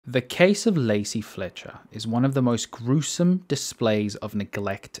The case of Lacey Fletcher is one of the most gruesome displays of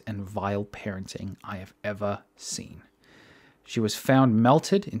neglect and vile parenting I have ever seen. She was found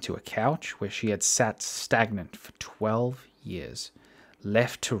melted into a couch where she had sat stagnant for 12 years,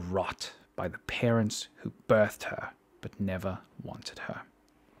 left to rot by the parents who birthed her but never wanted her.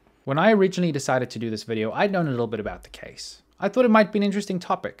 When I originally decided to do this video, I'd known a little bit about the case. I thought it might be an interesting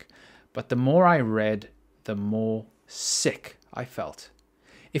topic, but the more I read, the more sick I felt.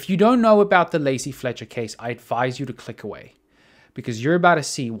 If you don't know about the Lacey Fletcher case, I advise you to click away, because you're about to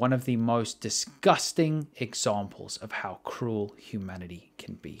see one of the most disgusting examples of how cruel humanity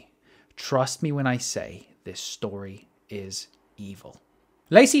can be. Trust me when I say this story is evil.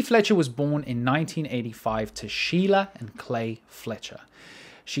 Lacey Fletcher was born in 1985 to Sheila and Clay Fletcher.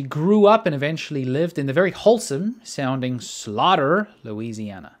 She grew up and eventually lived in the very wholesome sounding Slaughter,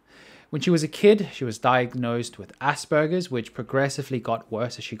 Louisiana. When she was a kid, she was diagnosed with Asperger's, which progressively got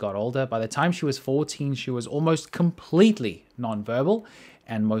worse as she got older. By the time she was 14, she was almost completely nonverbal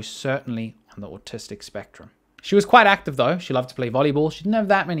and most certainly on the autistic spectrum. She was quite active though. She loved to play volleyball. She didn't have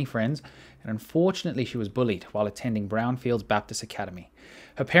that many friends. And unfortunately, she was bullied while attending Brownfields Baptist Academy.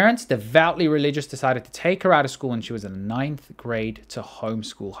 Her parents, devoutly religious, decided to take her out of school when she was in the 9th grade to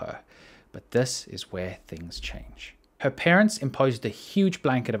homeschool her. But this is where things change. Her parents imposed a huge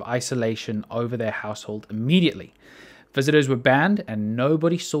blanket of isolation over their household immediately. Visitors were banned and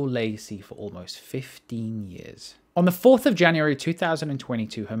nobody saw Lacey for almost 15 years. On the 4th of January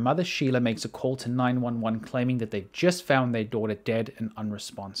 2022, her mother Sheila makes a call to 911 claiming that they've just found their daughter dead and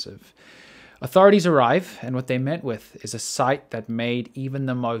unresponsive. Authorities arrive, and what they met with is a sight that made even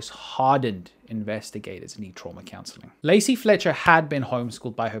the most hardened investigators need trauma counseling. Lacey Fletcher had been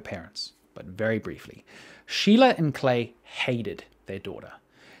homeschooled by her parents, but very briefly. Sheila and Clay hated their daughter.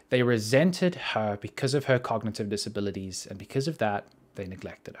 They resented her because of her cognitive disabilities, and because of that, they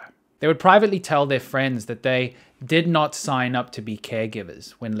neglected her. They would privately tell their friends that they did not sign up to be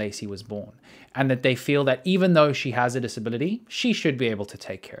caregivers when Lacey was born, and that they feel that even though she has a disability, she should be able to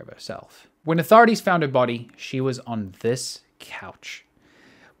take care of herself. When authorities found her body, she was on this couch.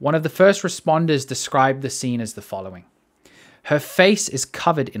 One of the first responders described the scene as the following. Her face is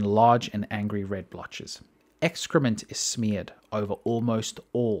covered in large and angry red blotches. Excrement is smeared over almost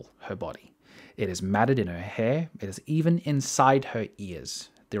all her body. It is matted in her hair. It is even inside her ears.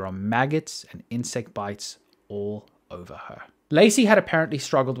 There are maggots and insect bites all over her. Lacey had apparently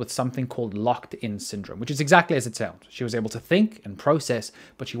struggled with something called locked-in syndrome, which is exactly as it sounds. She was able to think and process,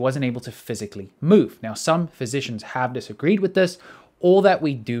 but she wasn't able to physically move. Now, some physicians have disagreed with this. All that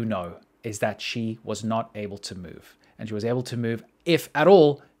we do know is that she was not able to move, and she was able to move, if at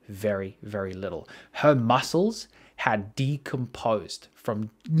all, very, very little. Her muscles had decomposed from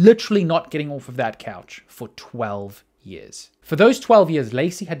literally not getting off of that couch for 12 years. For those 12 years,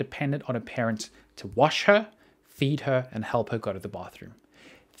 Lacey had depended on her parents to wash her, feed her, and help her go to the bathroom.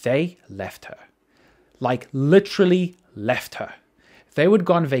 They left her. Like literally left her. They would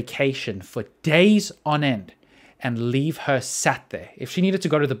go on vacation for days on end and leave her sat there. If she needed to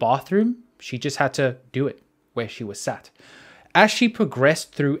go to the bathroom, she just had to do it where she was sat. As she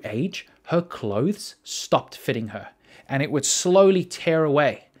progressed through age, her clothes stopped fitting her, and it would slowly tear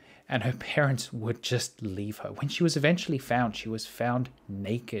away, and her parents would just leave her. When she was eventually found, she was found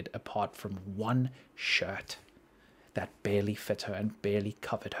naked apart from one shirt that barely fit her and barely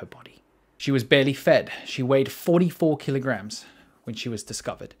covered her body. She was barely fed. She weighed 44 kilograms when she was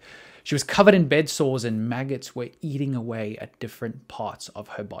discovered. She was covered in bed sores and maggots were eating away at different parts of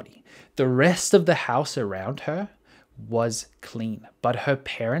her body. The rest of the house around her was clean, but her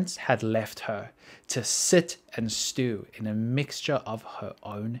parents had left her to sit and stew in a mixture of her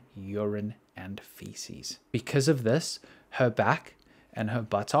own urine and feces. Because of this, her back and her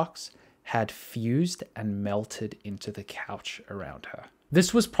buttocks had fused and melted into the couch around her.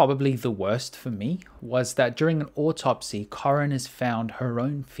 This was probably the worst for me, was that during an autopsy, coroners found her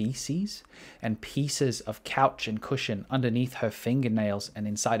own feces and pieces of couch and cushion underneath her fingernails and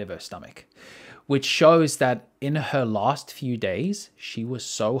inside of her stomach, which shows that in her last few days, she was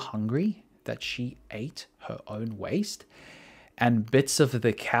so hungry that she ate her own waste and bits of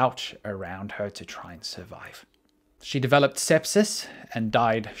the couch around her to try and survive. She developed sepsis and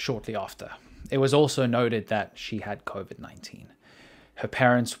died shortly after. It was also noted that she had COVID-19. Her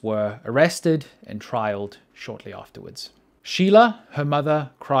parents were arrested and trialed shortly afterwards. Sheila, her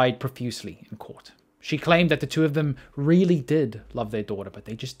mother, cried profusely in court. She claimed that the two of them really did love their daughter, but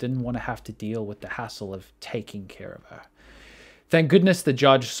they just didn't want to have to deal with the hassle of taking care of her. Thank goodness the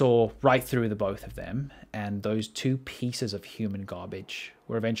judge saw right through the both of them, and those two pieces of human garbage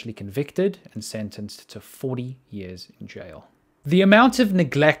were eventually convicted and sentenced to 40 years in jail. The amount of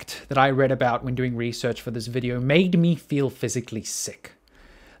neglect that I read about when doing research for this video made me feel physically sick.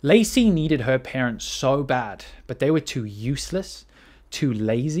 Lacey needed her parents so bad, but they were too useless, too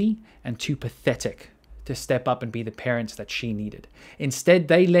lazy, and too pathetic to step up and be the parents that she needed. Instead,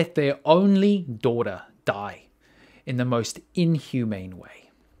 they let their only daughter die in the most inhumane way.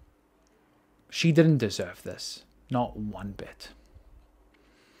 She didn't deserve this, not one bit.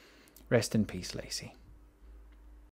 Rest in peace, Lacey.